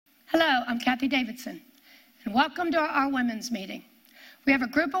Hello, I'm Kathie Davidson, and welcome to our women's meeting. We have a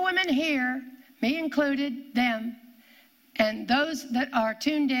group of women here, me included, them, and those that are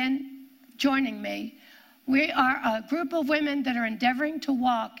tuned in, joining me. We are a group of women that are endeavoring to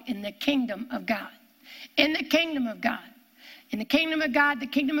walk in the kingdom of God. In the kingdom of God. In the kingdom of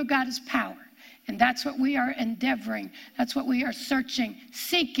God is power. And that's what we are endeavoring. That's what we are searching,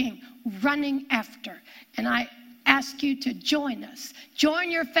 seeking, running after. And I ask you to join us. Join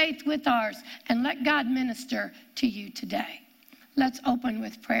your faith with ours and let God minister to you today. Let's open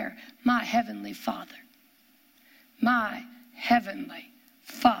with prayer. My heavenly Father,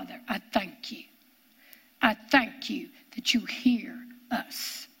 I thank you. I thank you that you hear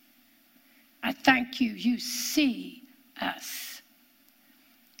us. I thank you, you see us.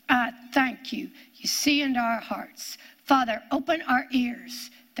 I thank you, you see into our hearts. Father, open our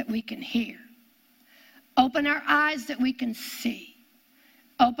ears that we can hear. Open our eyes that we can see.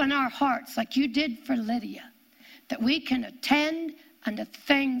 Open our hearts like you did for Lydia, that we can attend unto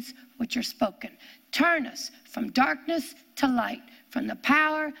things which are spoken. Turn us from darkness to light, from the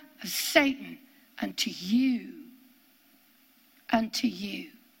power of Satan unto you. Unto you.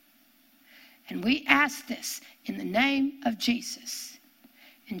 And we ask this in the name of Jesus.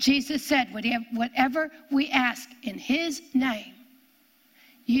 And Jesus said, whatever we ask in his name,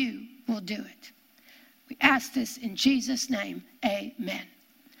 you will do it. We ask this in Jesus' name. Amen.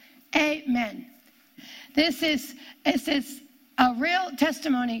 Amen. This is a real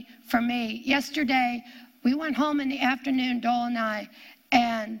testimony for me. Yesterday, we went home in the afternoon, Dole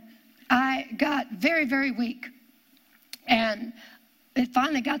and I got very, very weak. And it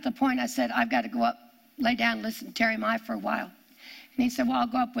finally got to the point I said, I've got to go up, lay down, and listen to Terry Mai for a while. And he said, well, I'll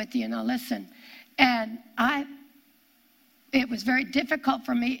go up with you and I'll listen. And it was very difficult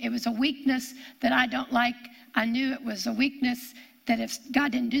for me. It was a weakness that I don't like. I knew it was a weakness that if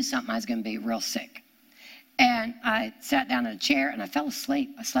God didn't do something, I was going to be real sick. And I sat down in a chair and I fell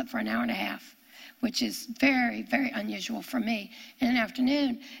asleep. I slept for an hour and a half, which is very, very unusual for me in an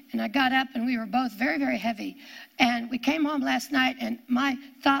afternoon. And I got up and we were both very, very heavy. And we came home last night and my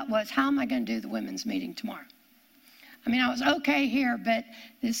thought was, how am I going to do the women's meeting tomorrow? I mean, I was okay here, but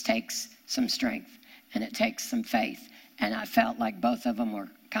this takes some strength and it takes some faith. And I felt like both of them were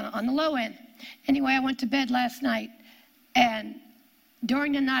kind of on the low end. Anyway, I went to bed last night, and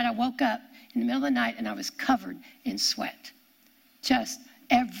during the night, I woke up in the middle of the night, and I was covered in sweat. Just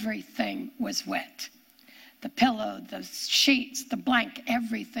everything was wet. The pillow, the sheets, the blanket,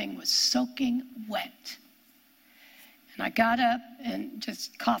 everything was soaking wet. And I got up and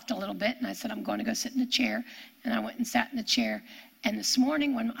just coughed a little bit, and I said, I'm going to go sit in a chair. And I went and sat in the chair. And this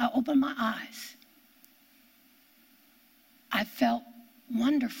morning, when I opened my eyes, I felt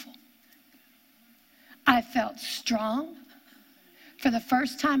wonderful. I felt strong. For the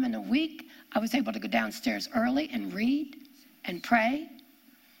first time in a week, I was able to go downstairs early and read and pray.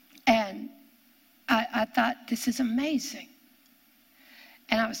 And I thought, this is amazing.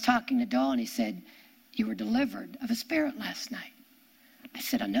 And I was talking to Dole, and he said, you were delivered of a spirit last night. I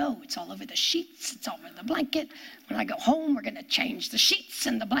said, I know, it's all over the sheets, it's all over the blanket. When I go home, we're going to change the sheets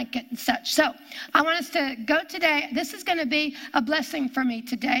and the blanket and such. So I want us to go today. This is going to be a blessing for me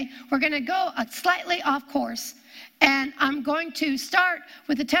today. We're going to go slightly off course. And I'm going to start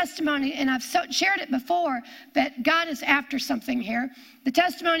with a testimony, and I've shared it before, but God is after something here. The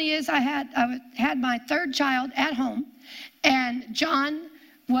testimony is I had my third child at home, and John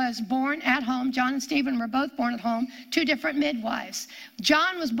was born at home. John and Stephen were both born at home, two different midwives.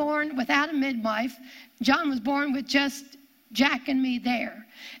 John was born without a midwife. John was born with just Jack and me there.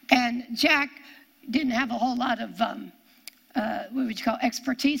 And Jack didn't have a whole lot of,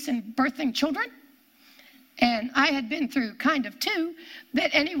 expertise in birthing children. And I had been through kind of two.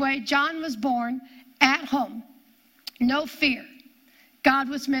 But anyway, John was born at home. No fear. God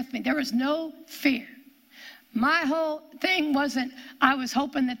was with me. There was no fear. My whole thing wasn't, I was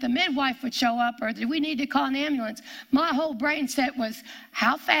hoping that the midwife would show up or do we need to call an ambulance. My whole brain set was,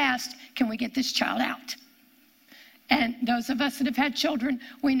 how fast can we get this child out? And those of us that have had children,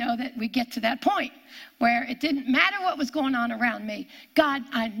 we know that we get to that point where it didn't matter what was going on around me. God,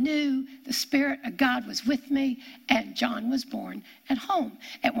 I knew the Spirit of God was with me, and John was born at home.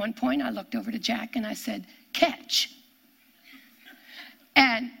 At one point, I looked over to Jack and I said, catch.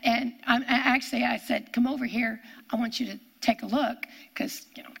 And I said, come over here. I want you to take a look because,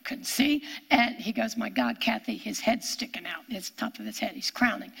 I couldn't see. And he goes, my God, Kathie, his head's sticking out. It's top of his head. He's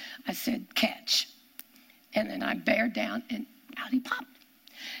crowning. I said, catch. And then I bared down and out he popped.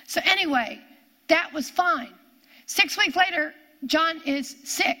 So anyway, that was fine. 6 weeks later, John is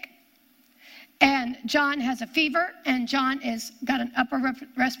sick. And John has a fever, and John has got an upper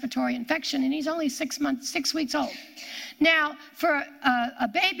respiratory infection, and he's only 6 weeks old. Now, for a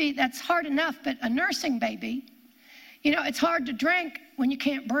baby, that's hard enough, but a nursing baby, it's hard to drink when you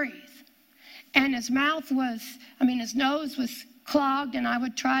can't breathe. And his nose was clogged, and I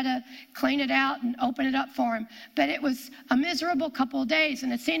would try to clean it out and open it up for him. But it was a miserable couple of days,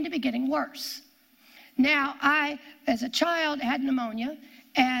 and it seemed to be getting worse. Now, I, as a child, had pneumonia,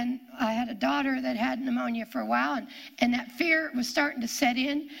 and I had a daughter that had pneumonia for a while, and that fear was starting to set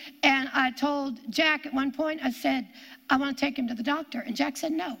in. And I told Jack at one point, I said, I want to take him to the doctor. And Jack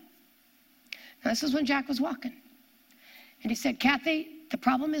said no. Now, this is when Jack was walking. And he said, Kathie, the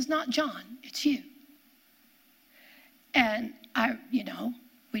problem is not John, it's you. And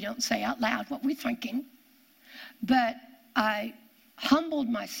we don't say out loud what we're thinking, but I humbled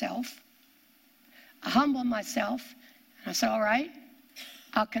myself, and I said, all right,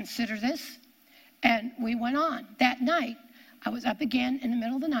 I'll consider this. And we went on. That night, I was up again in the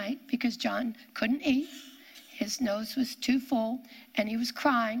middle of the night because John couldn't eat. His nose was too full, and he was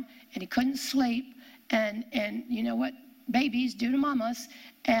crying, and he couldn't sleep. And you know what babies do to mamas,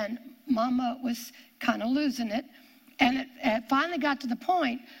 and mama was kind of losing it. And it finally got to the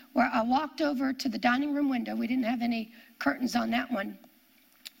point where I walked over to the dining room window. We didn't have any curtains on that one.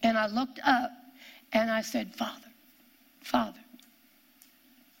 And I looked up, and I said, Father,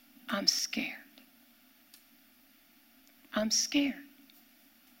 I'm scared. I'm scared.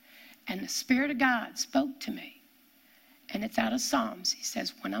 And the Spirit of God spoke to me. And it's out of Psalms. He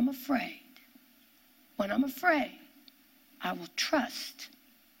says, when I'm afraid, I will trust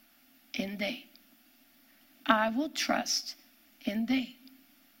in thee. I will trust in thee.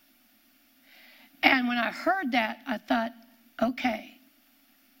 And when I heard that, I thought, okay,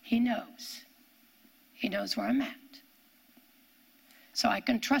 he knows. He knows where I'm at. So I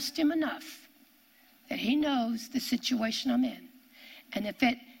can trust him enough that he knows the situation I'm in. And if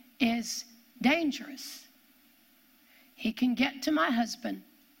it is dangerous, he can get to my husband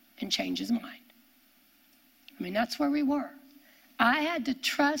and change his mind. That's where we were. I had to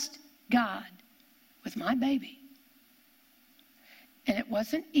trust God with my baby. And it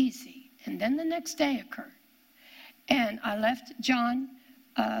wasn't easy. And then the next day occurred. And I left John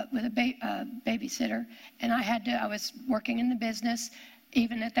with a babysitter, and I was working in the business.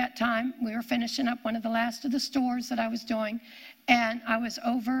 Even at that time, we were finishing up one of the last of the stores that I was doing, and I was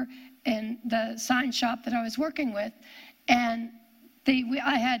over in the sign shop that I was working with, and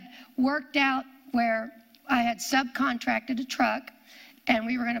I had worked out where I had subcontracted a truck, and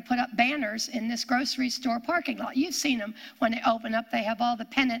we were going to put up banners in this grocery store parking lot. You've seen them when they open up. They have all the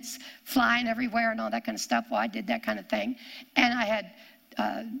pennants flying everywhere and all that kind of stuff. Well, I did that kind of thing, and I had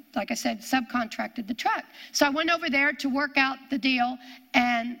like I said, subcontracted the truck. So I went over there to work out the deal,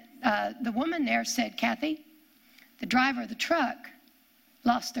 and the woman there said, Kathie, the driver of the truck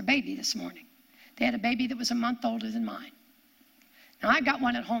lost their baby this morning. They had a baby that was a month older than mine. Now, I got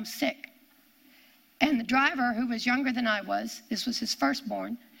one at home sick. And the driver, who was younger than I was, this was his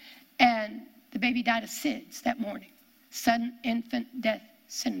firstborn, and the baby died of SIDS that morning, sudden infant death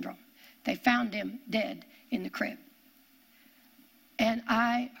syndrome. They found him dead in the crib. And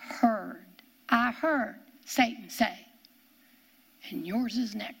I heard Satan say, and yours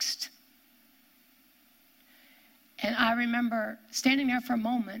is next. And I remember standing there for a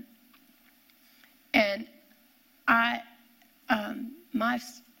moment, and my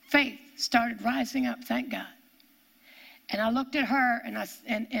faith started rising up, thank God. And I looked at her, and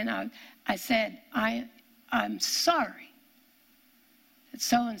I said, I'm sorry that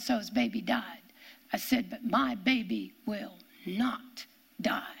so-and-so's baby died. I said, but my baby will not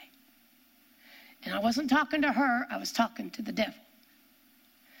die. And I wasn't talking to her, I was talking to the devil.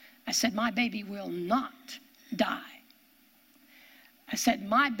 I said, my baby will not die. I said,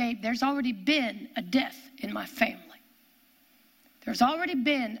 there's already been a death in my family. There's already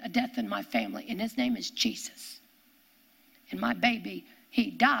been a death in my family, and his name is Jesus. And my baby,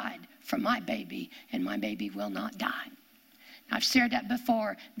 he died for my baby, and my baby will not die. Now, I've shared that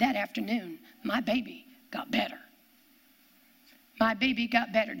before. That afternoon, my baby got better. My baby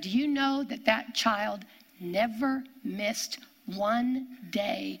got better. Do you know that child never missed one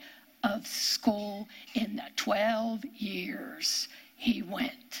day of school in the 12 years he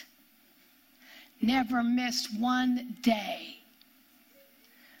went? Never missed one day.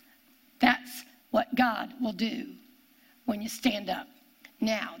 That's what God will do when you stand up.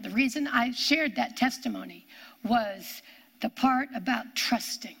 Now, the reason I shared that testimony was the part about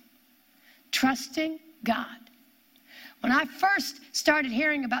trusting God. When I first started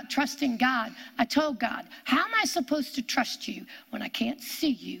hearing about trusting God, I told God, how am I supposed to trust you when I can't see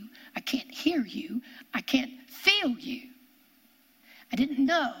you, I can't hear you, I can't feel you? I didn't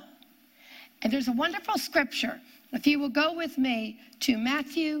know. And there's a wonderful scripture. If you will go with me to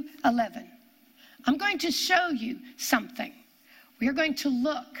Matthew 11, I'm going to show you something. We are going to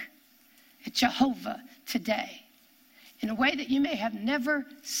look at Jehovah today in a way that you may have never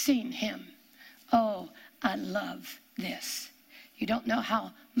seen him. Oh, I love this. You don't know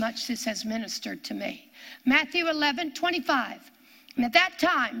how much this has ministered to me. Matthew 11:25. And at that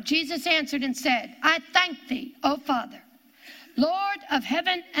time, Jesus answered and said, I thank thee, O Father, Lord of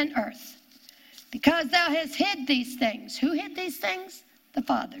heaven and earth, because thou hast hid these things. Who hid these things? The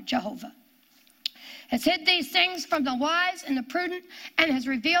Father, Jehovah. Has hid these things from the wise and the prudent, and has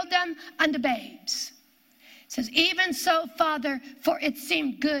revealed them unto babes. It says, even so, Father, for it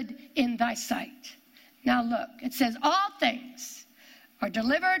seemed good in thy sight. Now look, it says, all things are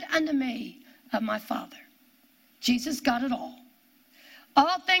delivered unto me of my Father. Jesus got it all.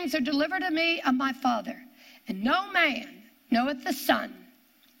 All things are delivered to me of my Father, and no man knoweth the Son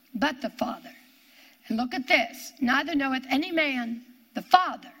but the Father. And look at this, neither knoweth any man the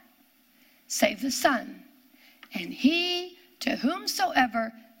Father, save the Son, and he to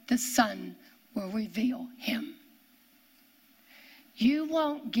whomsoever the Son will reveal him. You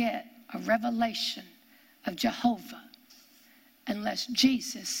won't get a revelation of Jehovah unless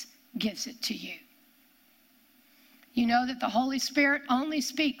Jesus gives it to you. You know that the Holy Spirit only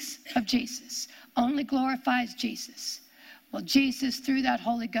speaks of Jesus, only glorifies Jesus. Well, Jesus, through that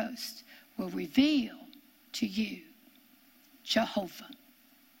Holy Ghost, will reveal to you Jehovah.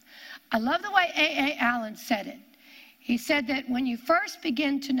 I love the way A.A. Allen said it. He said that when you first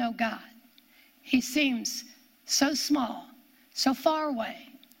begin to know God, he seems so small, so far away,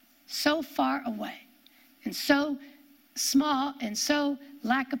 and so small and so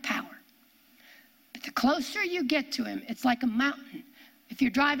lack of power. But the closer you get to him, it's like a mountain. If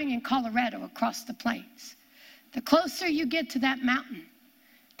you're driving in Colorado across the plains, the closer you get to that mountain,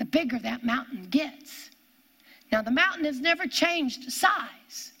 the bigger that mountain gets. Now, the mountain has never changed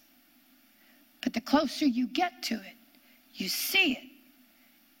size, but the closer you get to it, you see it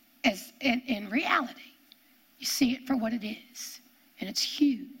as in reality. You see it for what it is, and it's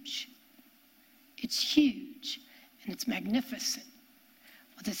huge. It's huge, and it's magnificent.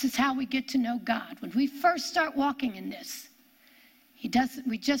 Well, this is how we get to know God. When we first start walking in this,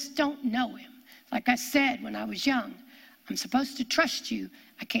 we just don't know him. Like I said when I was young, I'm supposed to trust you.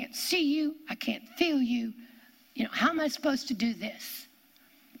 I can't see you. I can't feel you. You know, how am I supposed to do this?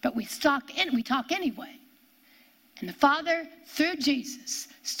 But we talk anyway. And the Father, through Jesus,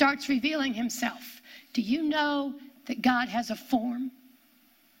 starts revealing himself. Do you know that God has a form?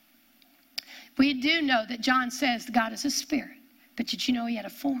 We do know that John says God is a spirit. But did you know he had a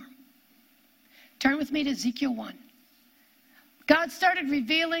form? Turn with me to Ezekiel 1. God started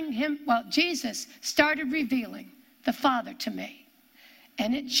revealing Jesus started revealing the Father to me.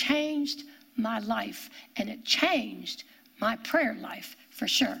 And it changed my life. And it changed my prayer life for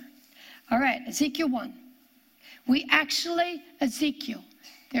sure. All right, Ezekiel 1. Ezekiel,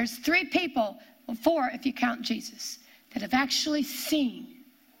 there's 3 people, well, 4 if you count Jesus, that have actually seen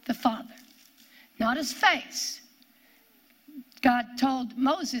the Father. Not his face. God told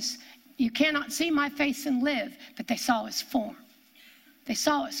Moses, you cannot see my face and live, but they saw his form. They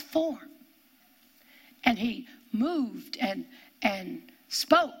saw his form. And he moved and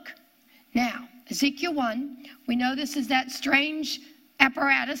spoke. Now, Ezekiel 1, we know this is that strange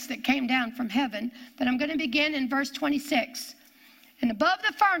apparatus that came down from heaven, but I'm going to begin in verse 26. And above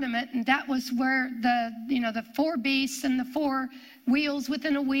the firmament, and that was where the 4 beasts and the 4 wheels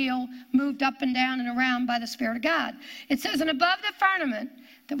within a wheel moved up and down and around by the Spirit of God. It says, and above the firmament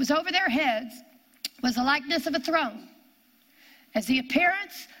that was over their heads was the likeness of a throne, as the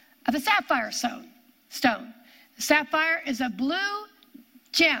appearance of a sapphire stone. The sapphire is a blue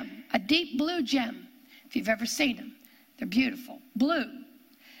gem, a deep blue gem, if you've ever seen them. They're beautiful. Blue.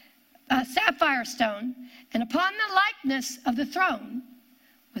 A sapphire stone. And upon the likeness of the throne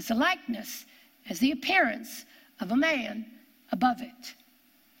was the likeness as the appearance of a man above it.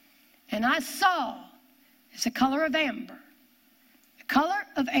 And I saw as the color of amber,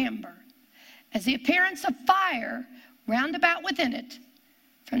 as the appearance of fire round about within it,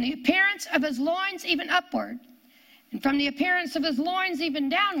 from the appearance of his loins even upward, and from the appearance of his loins even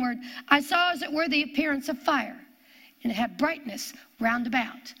downward, I saw as it were the appearance of fire, and it had brightness round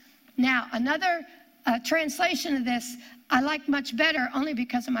about. Now, another translation of this I like much better only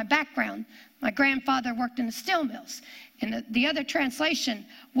because of my background. My grandfather worked in the steel mills, and the other translation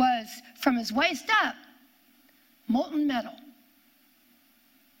was from his waist up Molten metal.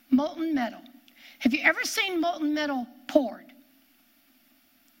 Molten metal. Have you ever seen molten metal poured?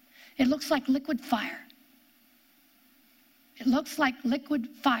 It looks like liquid fire. It looks like liquid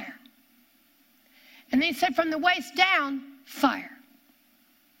fire. And then he said from the waist down, fire.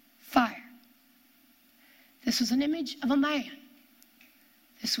 Fire. This was an image of a man.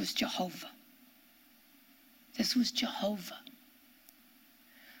 This was Jehovah. This was Jehovah.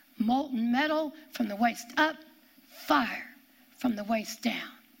 Molten metal from the waist up, fire from the waist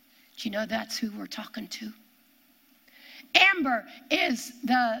down. Do you know that's who we're talking to? Amber is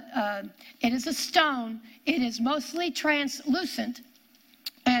it is a stone. It is mostly translucent,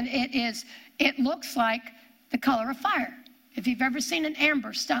 and it looks like the color of fire. If you've ever seen an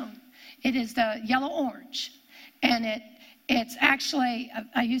amber stone, it is the yellow-orange, and it's actually,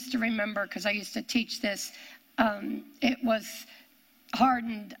 I used to remember because I used to teach this. It was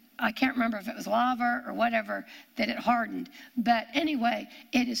hardened. I can't remember if it was lava or whatever that it hardened, but anyway,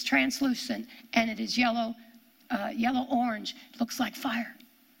 it is translucent and it is yellow-orange. It looks like fire.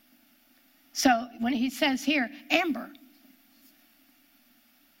 So when he says here, amber,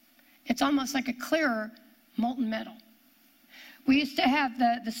 it's almost like a clearer molten metal. We used to have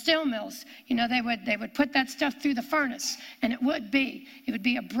the steel mills. You know, they would put that stuff through the furnace, and it would be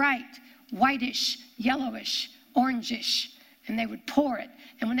a bright, whitish, yellowish, orangish, and they would pour it.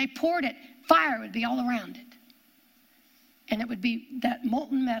 And when they poured it, fire would be all around it. And it would be that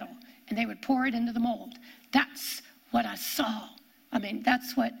molten metal, and they would pour it into the mold. That's what I saw. I mean,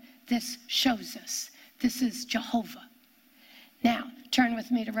 that's what this shows us. This is Jehovah. Now, turn with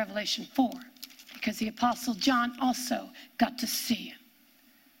me to Revelation 4, because the Apostle John also got to see him,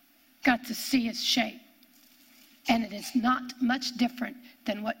 got to see his shape. And it is not much different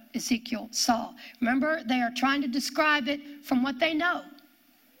than what Ezekiel saw. Remember, they are trying to describe it from what they know.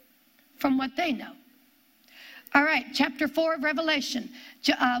 From what they know. All right, chapter 4 of Revelation.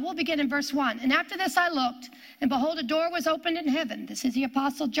 We'll begin in verse 1. And after this I looked, and behold, a door was opened in heaven. This is the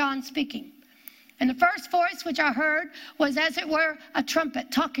Apostle John speaking. And the first voice which I heard was as it were a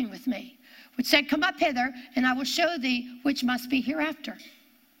trumpet talking with me, which said, Come up hither, and I will show thee which must be hereafter.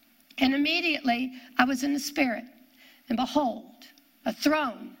 And immediately I was in the Spirit, and behold, a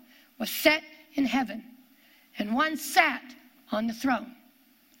throne was set in heaven, and one sat on the throne.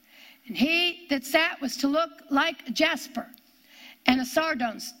 And he that sat was to look like jasper and a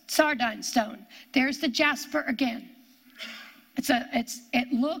sardine stone. There's the jasper again.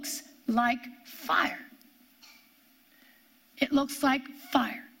 It looks like fire. It looks like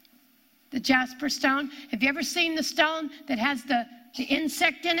fire. The jasper stone. Have you ever seen the stone that has the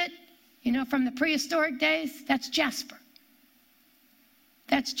insect in it? You know, from the prehistoric days? That's jasper.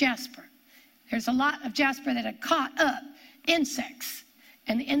 That's jasper. There's a lot of jasper that had caught up insects.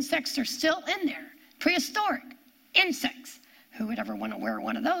 And the insects are still in there. Prehistoric insects. Who would ever want to wear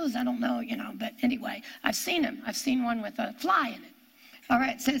one of those? I don't know, you know. But anyway, I've seen them. I've seen one with a fly in it. All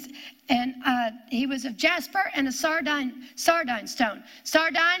right, it says, and he was of jasper and a sardine stone.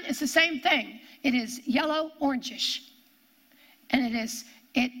 Sardine is the same thing. It is yellow-orangish. And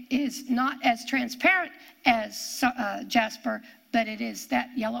it is not as transparent as jasper, but it is that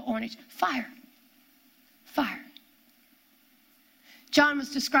yellow-orange fire. Fire. John was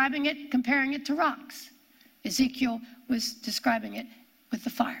describing it, comparing it to rocks. Ezekiel was describing it with the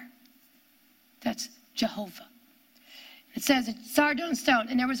fire. That's Jehovah. It says it's sardine stone,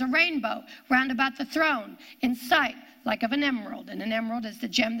 and there was a rainbow round about the throne in sight like of an emerald, and an emerald is the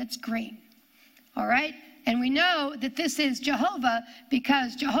gem that's green. All right? And we know that this is Jehovah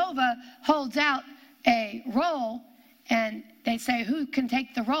because Jehovah holds out a roll, and they say, who can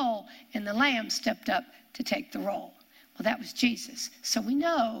take the roll? And the lamb stepped up to take the roll. Well, that was Jesus. So we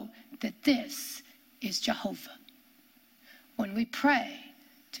know that this is Jehovah. When we pray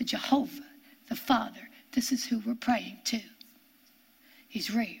to Jehovah, the Father, this is who we're praying to.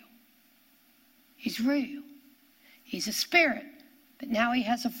 He's real. He's real. He's a spirit, but now he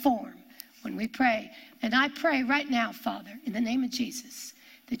has a form when we pray. And I pray right now, Father, in the name of Jesus,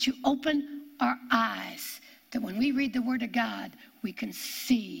 that you open our eyes, that when we read the Word of God, we can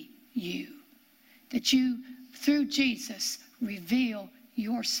see you. That you, through Jesus, reveal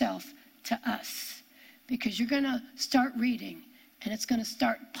yourself to us. Because you're going to start reading, and it's going to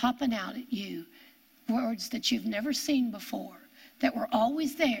start popping out at you words that you've never seen before, that were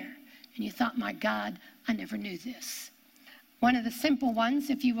always there, and you thought, my God, I never knew this. One of the simple ones,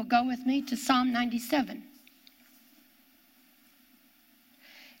 if you will go with me to Psalm 97.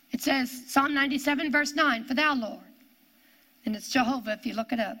 It says, Psalm 97, verse 9, for thou, Lord, and it's Jehovah if you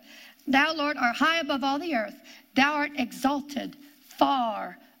look it up, thou, Lord, art high above all the earth. Thou art exalted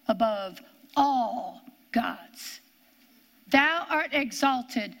far above all gods. Thou art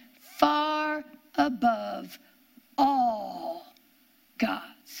exalted far above all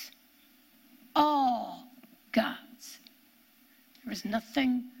gods. All gods. There is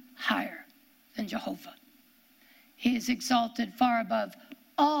nothing higher than Jehovah. He is exalted far above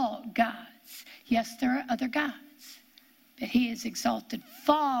all gods. Yes, there are other gods, but he is exalted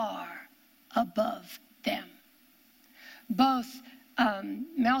far above them. Both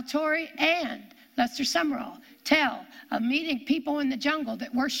Mel Torrey and Lester Summerall tell of meeting people in the jungle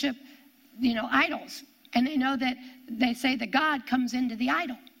that worship, idols. And they know that they say the God comes into the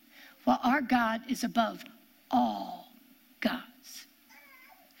idol. Well, our God is above all gods.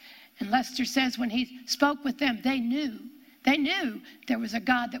 And Lester says when he spoke with them, they knew there was a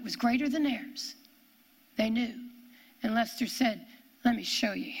God that was greater than theirs. They knew. And Lester said, let me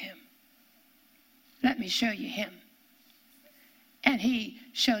show you him. Let me show you him. And he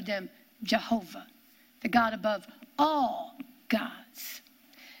showed them Jehovah, the God above all gods.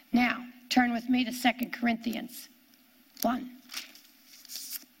 Now, turn with me to 2 Corinthians 1.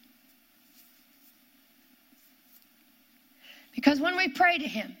 Because when we pray to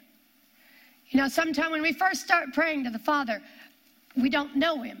him, sometimes when we first start praying to the Father, we don't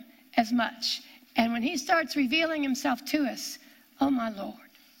know him as much. And when he starts revealing himself to us, oh my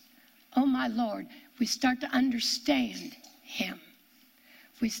Lord, we start to understand him.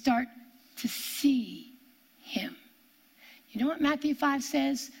 We start to see him. You know what Matthew 5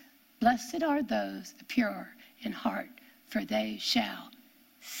 says? Blessed are those pure in heart, for they shall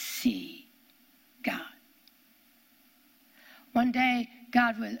see God. One day,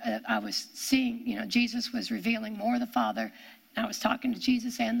 I was seeing, Jesus was revealing more of the Father. And I was talking to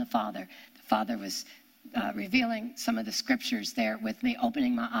Jesus and the Father. The Father was revealing some of the scriptures there with me,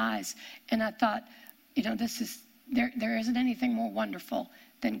 opening my eyes. And I thought, there isn't anything more wonderful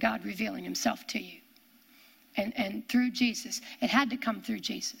than God revealing himself to you. And through Jesus. It had to come through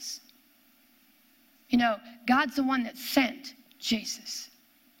Jesus. God's the one that sent Jesus.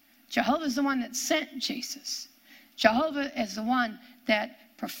 Jehovah's the one that sent Jesus. Jehovah is the one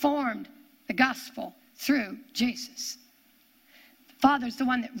that performed the gospel through Jesus. The Father's the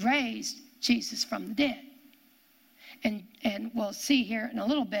one that raised Jesus from the dead. And we'll see here in a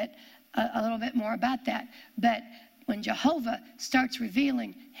little bit more about that. But when Jehovah starts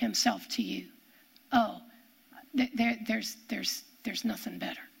revealing himself to you, there's nothing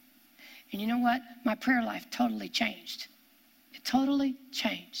better. And you know what? My prayer life totally changed. It totally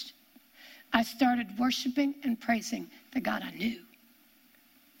changed. I started worshiping and praising the God I knew.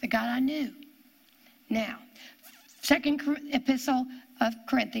 The God I knew. Now, second epistle of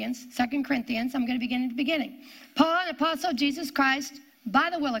Corinthians, 2 Corinthians, I'm going to begin at the beginning. Paul, an apostle of Jesus Christ, by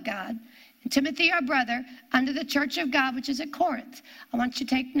the will of God, and Timothy, our brother, unto the church of God, which is at Corinth. I want you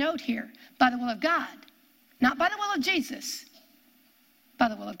to take note here. By the will of God. Not by the will of Jesus. By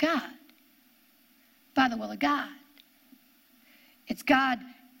the will of God. By the will of God. It's God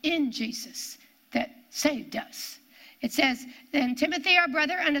in Jesus that saved us. It says, then Timothy, our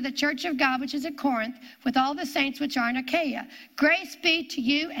brother, unto the church of God, which is at Corinth, with all the saints which are in Achaia. Grace be to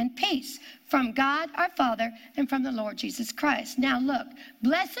you and peace from God our Father and from the Lord Jesus Christ. Now look,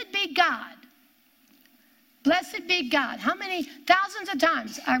 blessed be God. Blessed be God. How many thousands of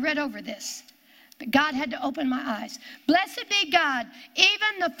times I read over this? But God had to open my eyes. Blessed be God,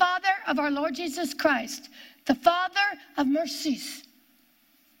 even the Father of our Lord Jesus Christ, the Father of mercies.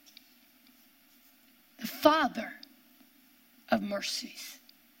 The Father of mercies.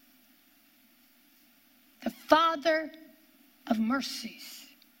 The Father of mercies.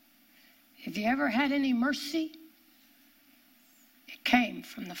 Have you ever had any mercy? It came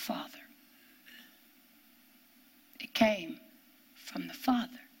from the Father. It came from the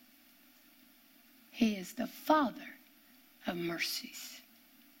Father. He is the Father of mercies.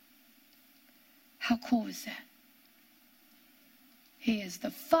 How cool is that? He is the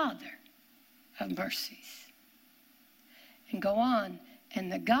Father of mercies. And go on,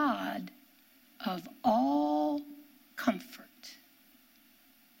 and the God of all comfort.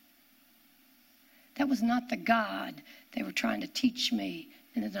 That was not the God they were trying to teach me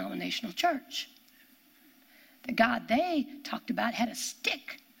in the denominational church. The God they talked about had a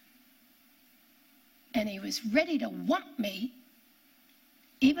stick. And he was ready to whump me,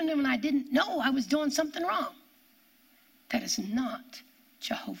 even when I didn't know I was doing something wrong. That is not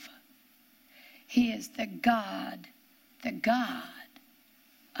Jehovah. He is the God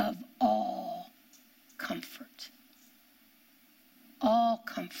of all comfort. All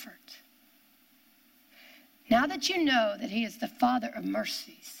comfort. Now that you know that he is the Father of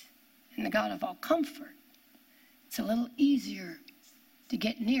mercies and the God of all comfort, it's a little easier to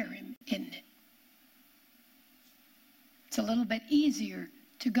get near him, isn't it? It's a little bit easier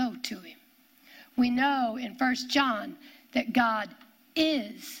to go to him. We know in 1 John that God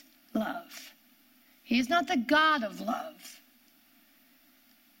is love. He is not the God of love.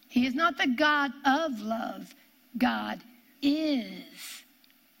 He is not the God of love. God is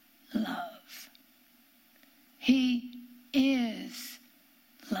love. He is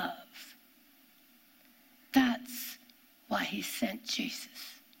love. That's why he sent Jesus.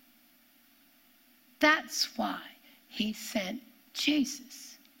 That's why he sent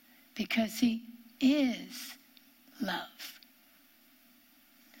Jesus. Because he is love.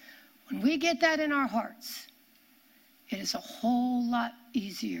 When we get that in our hearts, it is a whole lot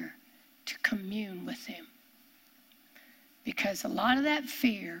easier to commune with him. Because a lot of that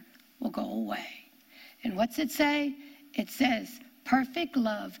fear will go away. And what's it say? It says, perfect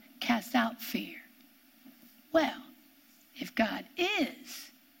love casts out fear. Well, if God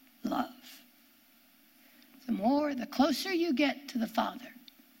is love, the closer you get to the Father,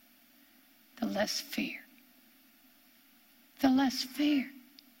 the less fear. The less fear.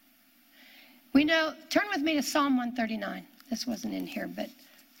 We know, turn with me to Psalm 139. This wasn't in here, but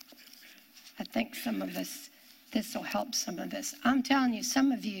I think some of us, this will help some of us. I'm telling you,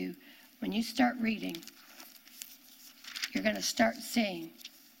 some of you, when you start reading, you're going to start seeing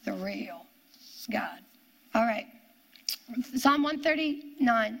the real God. All right. Psalm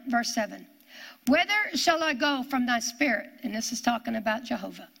 139, verse 7. Whither shall I go from thy spirit? And this is talking about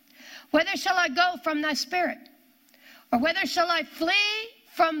Jehovah. Whither shall I go from thy spirit? Or whither shall I flee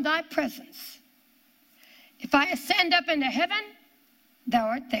from thy presence? If I ascend up into heaven, thou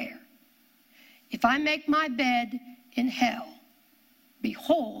art there. If I make my bed in hell,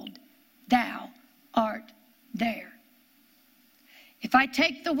 behold, thou art there. If I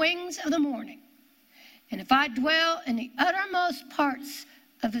take the wings of the morning, and if I dwell in the uttermost parts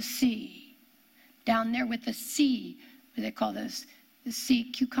of the sea, down there with the sea, what they call those, the sea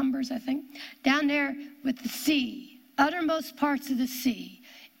cucumbers, I think, down there with the sea, uttermost parts of the sea,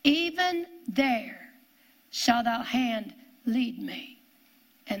 even there shall thy hand lead me,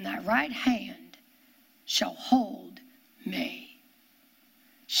 and thy right hand shall hold me.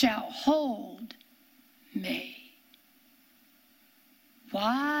 Shall hold me.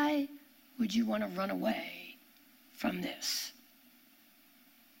 Why would you want to run away from this?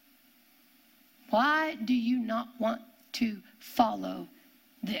 Why do you not want to follow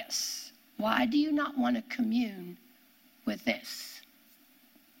this? Why do you not want to commune with this?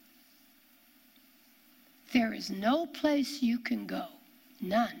 There is no place you can go,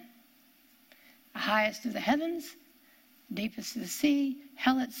 none. The highest of the heavens, deepest of the sea,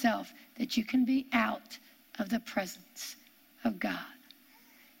 hell itself, that you can be out of the presence of God.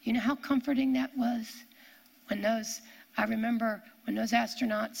 You know how comforting that was? I remember when those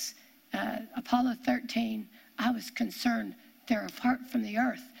astronauts, Apollo 13, I was concerned. They're apart from the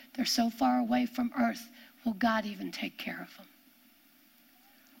earth. They're so far away from earth. Will God even take care of them?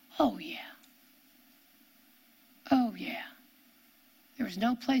 Oh, yeah. Oh, yeah. There is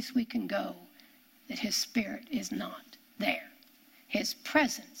no place we can go that his spirit is not there. His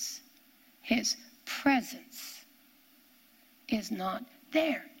presence is not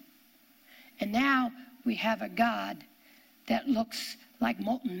there. And now we have a God that looks like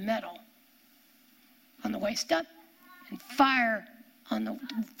molten metal on the waist up and fire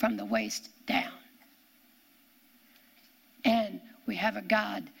from the waist down. And we have a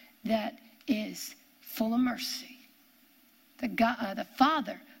God that is full of mercy. The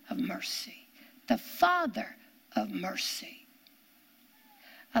Father of mercy. The Father of mercy.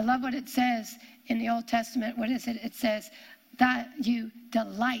 I love what it says in the Old Testament. What is it? It says that you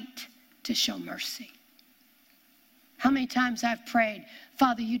delight to show mercy. How many times I've prayed,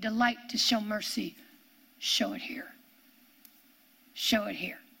 Father, you delight to show mercy. Show it here. Show it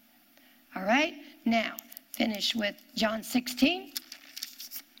here. All right? Now, finish with John 16.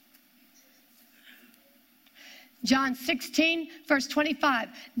 John 16, verse 25.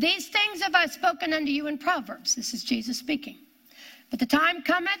 These things have I spoken unto you in Proverbs. This is Jesus speaking. But the time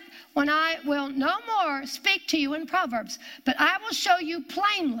cometh when I will no more speak to you in Proverbs, but I will show you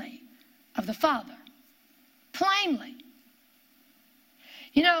plainly of the Father. Plainly.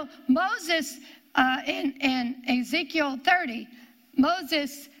 You know, Moses, in Ezekiel 30,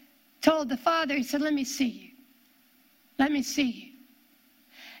 Moses told the Father, he said, let me see you. Let me see you.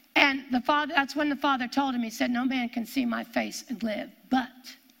 And the Father, that's when the Father told him, he said, no man can see my face and live, but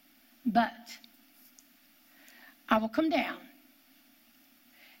I will come down.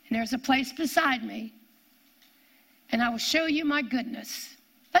 And there's a place beside me, and I will show you my goodness.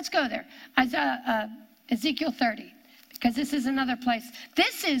 Let's go there. Ezekiel 30, because this is another place.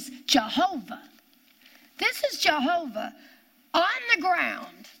 This is Jehovah. This is Jehovah on the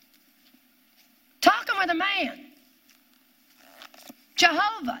ground, talking with a man.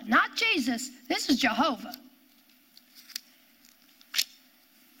 Jehovah, not Jesus. This is Jehovah.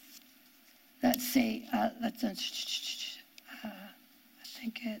 Let's see. I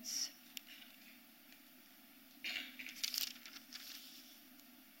think it's...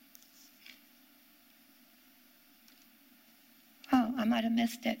 Oh, I might have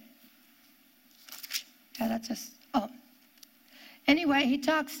missed it. Yeah, that's just... Oh. Anyway, he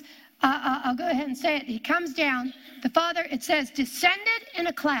talks... I'll go ahead and say it. He comes down. The Father, it says, descended in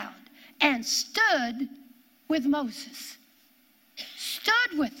a cloud and stood with Moses.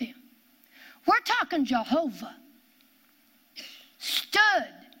 Stood with him. We're talking Jehovah. Stood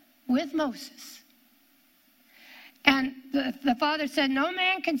with Moses. And the Father said, no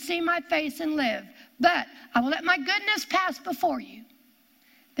man can see my face and live, but I will let my goodness pass before you.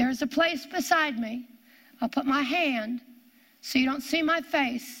 There is a place beside me. I'll put my hand so you don't see my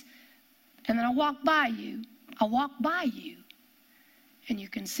face, and then I'll walk by you. I'll walk by you, and you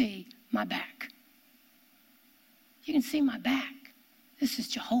can see my back. You can see my back. This is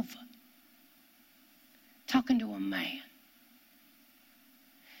Jehovah talking to a man.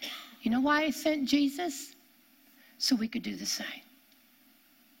 You know why he sent Jesus? So we could do the same.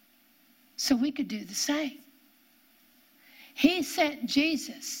 So we could do the same. He sent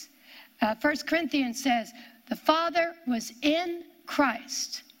Jesus. 1 Corinthians says, the Father was in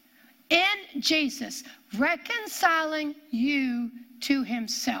Christ, in Jesus, reconciling you to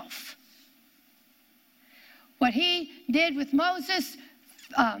himself. What he did with Moses,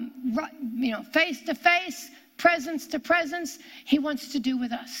 face to face, presence to presence, he wants to do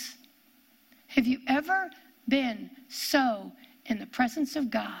with us. Have you ever been so in the presence of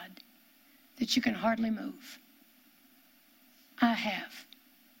God that you can hardly move? I have.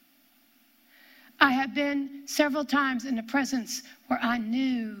 I have been several times in the presence where I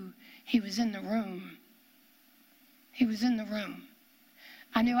knew he was in the room. He was in the room.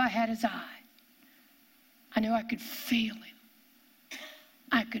 I knew I had his eye. I knew I could feel him.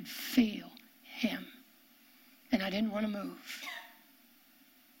 I could feel him. And I didn't want to move.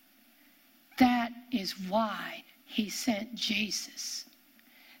 That is why he sent Jesus.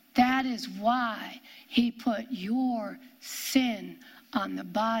 That is why he put your sin on the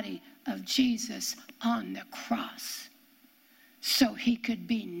body of Jesus on the cross, so he could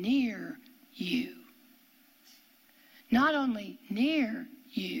be near you. Not only near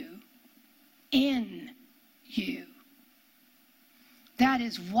you, in you. That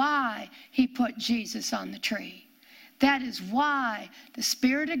is why he put Jesus on the tree. That is why the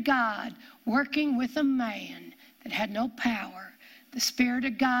Spirit of God, working with a man that had no power, the Spirit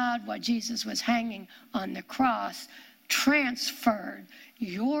of God, while Jesus was hanging on the cross, transferred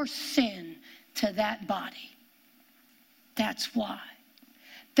your sin to that body. That's why.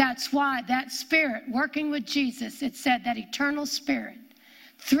 That's why that Spirit working with Jesus, it said that eternal Spirit,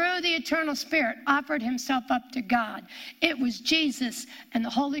 through the eternal Spirit, offered himself up to God. It was Jesus and the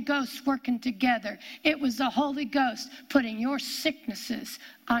Holy Ghost working together. It was the Holy Ghost putting your sicknesses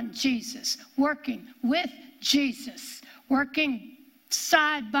on Jesus, working with Jesus, working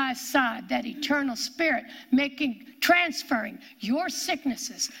side by side, that eternal Spirit transferring your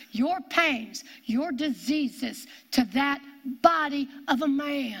sicknesses, your pains, your diseases to that body of a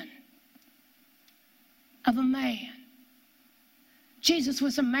man. Of a man. Jesus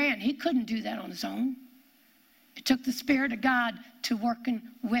was a man. He couldn't do that on his own. It took the Spirit of God to working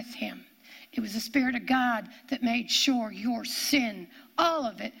with him. It was the Spirit of God that made sure your sin, all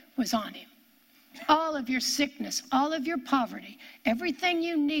of it, was on him. All of your sickness, all of your poverty, everything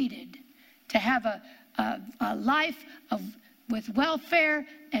you needed to have a life with welfare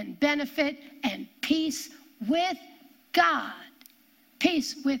and benefit and peace with God.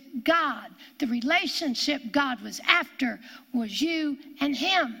 Peace with God. The relationship God was after was you and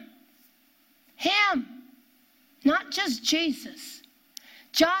him. Him. Not just Jesus.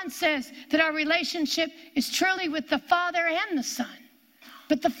 John says that our relationship is truly with the Father and the Son.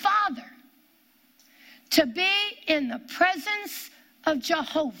 But the Father. To be in the presence of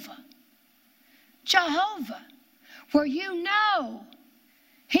Jehovah. Jehovah. Where you know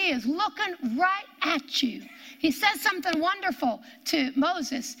he is looking right at you. He says something wonderful to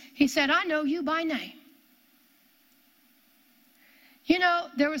Moses. He said, I know you by name. You know,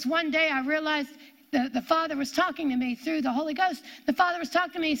 there was one day I realized the Father was talking to me through the Holy Ghost. The Father was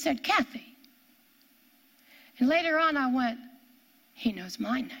talking to me. He said, Kathie. And later on I went, he knows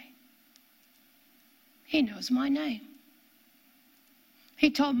my name. He knows my name.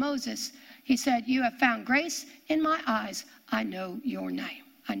 He told Moses, he said, you have found grace in my eyes. I know your name.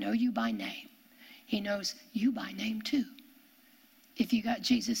 I know you by name. He knows you by name too, if you got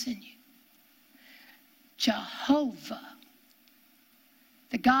Jesus in you. Jehovah,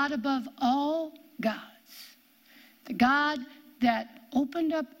 the God above all gods, the God that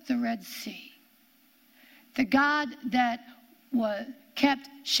opened up the Red Sea, the God that kept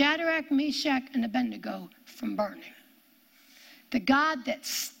Shadrach, Meshach, and Abednego from burning, the God that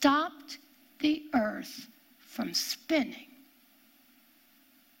stopped the earth from spinning,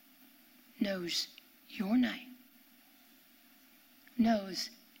 knows your name,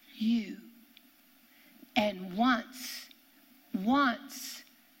 knows you, and wants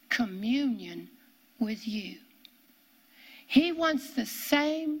communion with you. He wants the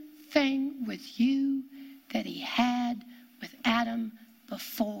same thing with you that he had with Adam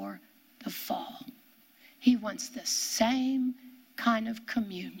before the fall. He wants the same kind of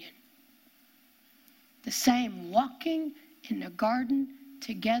communion. The same walking in the garden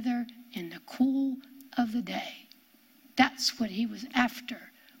together in the cool of the day. That's what he was after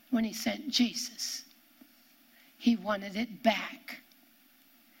when he sent Jesus. He wanted it back.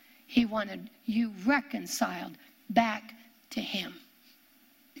 He wanted you reconciled back to him.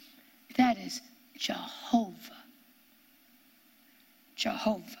 That is Jehovah.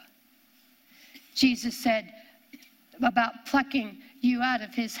 Jehovah. Jesus said about plucking you out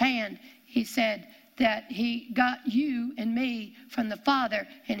of his hand, he said that he got you and me from the Father,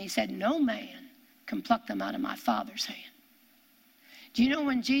 and he said no man can pluck them out of my Father's hand. Do you know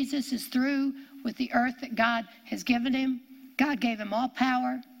when Jesus is through with the earth that God has given him, God gave him all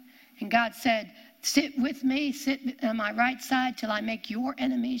power, and God said, sit with me, sit on my right side till I make your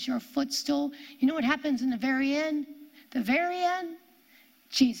enemies your footstool. You know what happens in the very end? The very end,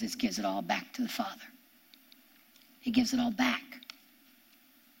 Jesus gives it all back to the Father. He gives it all back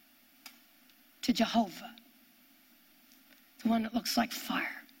to Jehovah, the one that looks like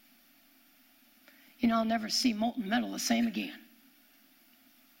fire. You know, I'll never see molten metal the same again.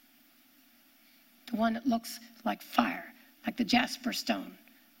 The one that looks like fire, like the jasper stone,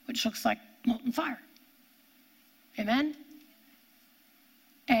 which looks like molten fire. Amen?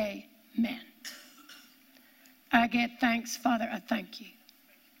 Amen. I give thanks, Father, I thank you.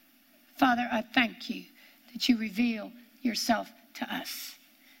 Father, I thank you that you reveal yourself to us,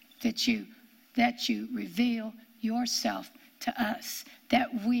 that you reveal yourself to us, that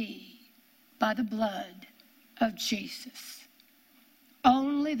we, by the blood of Jesus,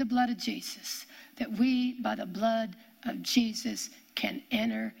 only the blood of Jesus, that we, by the blood of Jesus, can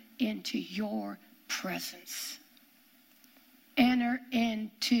enter into your presence. Enter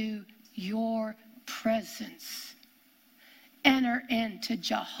into your presence. Enter into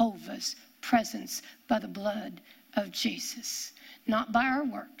Jehovah's presence by the blood of Jesus. Not by our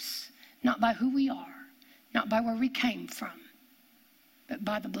works, not by who we are, not by where we came from, but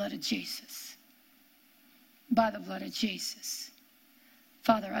by the blood of Jesus. By the blood of Jesus.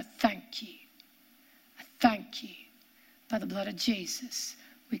 Father, I thank you. I thank you. By the blood of Jesus,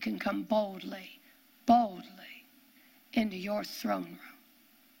 we can come boldly into your throne room.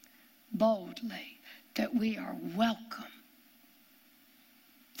 Boldly, that we are welcome.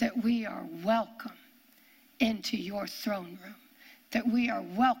 That we are welcome into your throne room. That we are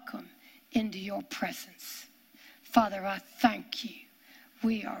welcome into your presence. Father, I thank you.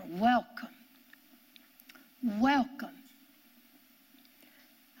 We are welcome. Welcome.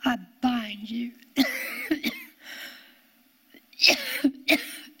 I bind you.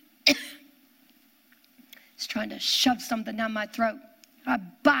 It's trying to shove something down my throat. I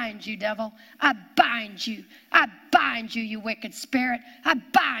bind you, devil. I bind you. I bind you, you wicked spirit. I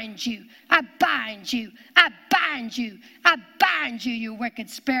bind you. I bind you. I bind you. I bind you, you wicked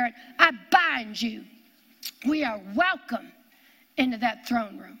spirit. I bind you. We are welcome into that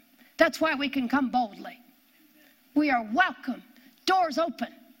throne room. That's why we can come boldly. We are welcome. Doors open.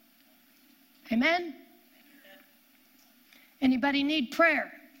 Amen? Anybody need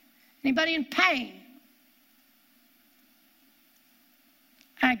prayer? Anybody in pain?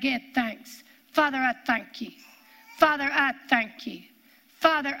 I give thanks. Father, I thank you. Father, I thank you.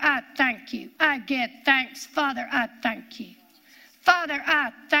 Father, I thank you. I give thanks. Father, I thank you. Father,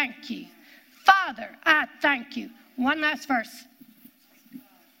 I thank you. Father, I thank you. One last verse.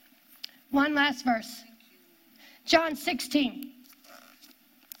 One last verse. John 16.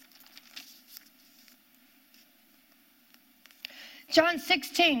 John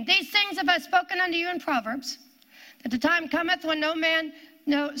 16. These things have I spoken unto you in Proverbs, that the time cometh when no man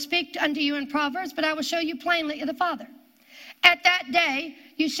speak unto you in Proverbs, but I will show you plainly of the Father. At that day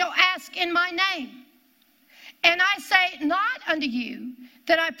you shall ask in my name. And I say not unto you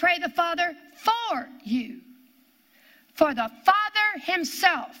that I pray the Father for you. For the Father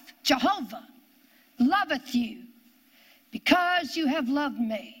himself, Jehovah, loveth you, because you have loved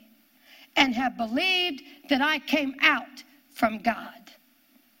me, and have believed that I came out from God.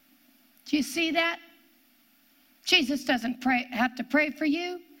 Do you see that? Jesus doesn't have to pray for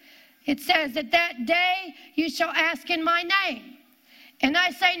you. It says that that day you shall ask in my name. And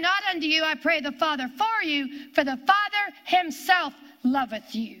I say not unto you, I pray the Father for you, for the Father himself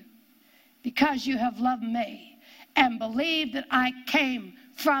loveth you, because you have loved me and believed that I came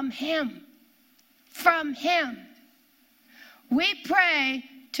from him. From him. We pray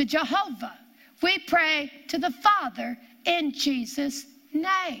to Jehovah. We pray to the Father in Jesus'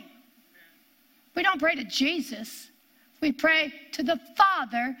 name. We don't pray to Jesus. We pray to the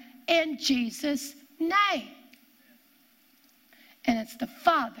Father in Jesus' name. And it's the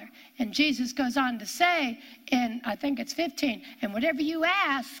Father. And Jesus goes on to say in, I think it's 15, and whatever you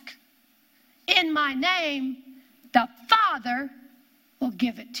ask in my name, the Father will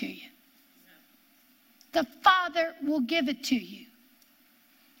give it to you. The Father will give it to you.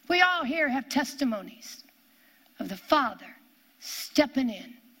 We all here have testimonies of the Father stepping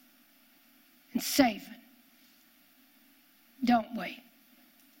in and saving. Don't wait.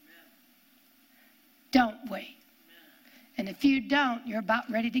 Don't wait. And if you don't, you're about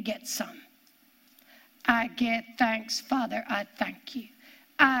ready to get some. I give thanks, Father, I thank you.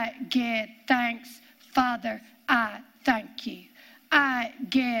 I give thanks, Father, I thank you. I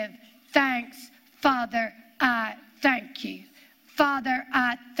give thanks, Father, I thank you. Father,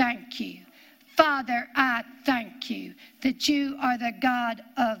 I thank you. Father, I thank you that you are the God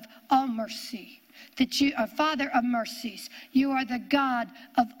of all mercy, that you are Father of mercies. You are the God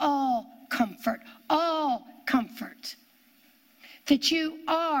of all comfort, that you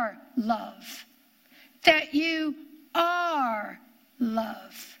are love, that you are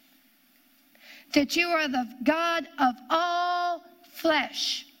love, that you are the God of all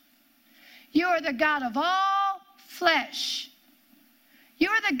flesh. You are the God of all flesh. You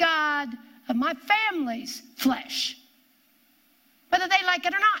are the God of my family's flesh, whether they like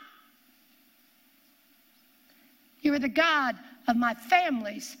it or not. You are the God of my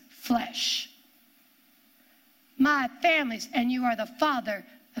family's flesh. My family's, and you are the Father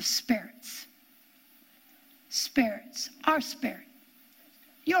of spirits. Spirits, our spirit,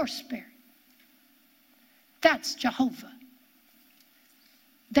 your spirit. That's Jehovah.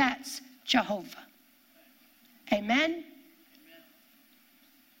 That's Jehovah. Amen?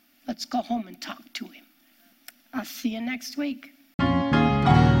 Let's go home and talk to him. I'll see you next week.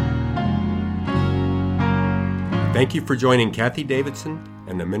 Thank you for joining Kathie Davidson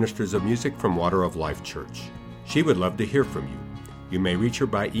and the Ministers of Music from Water of Life Church. She would love to hear from you. You may reach her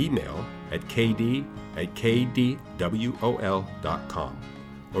by email at kd@kdwol.com.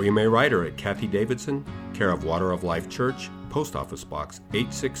 Or you may write her at Kathie Davidson, care of Water of Life Church, Post Office Box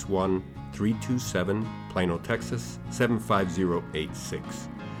 861-327, Plano, Texas 75086.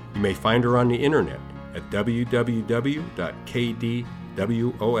 You may find her on the internet at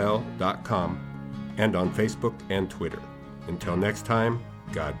www.kdwol.com and on Facebook and Twitter. Until next time,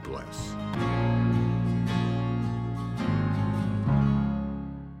 God bless.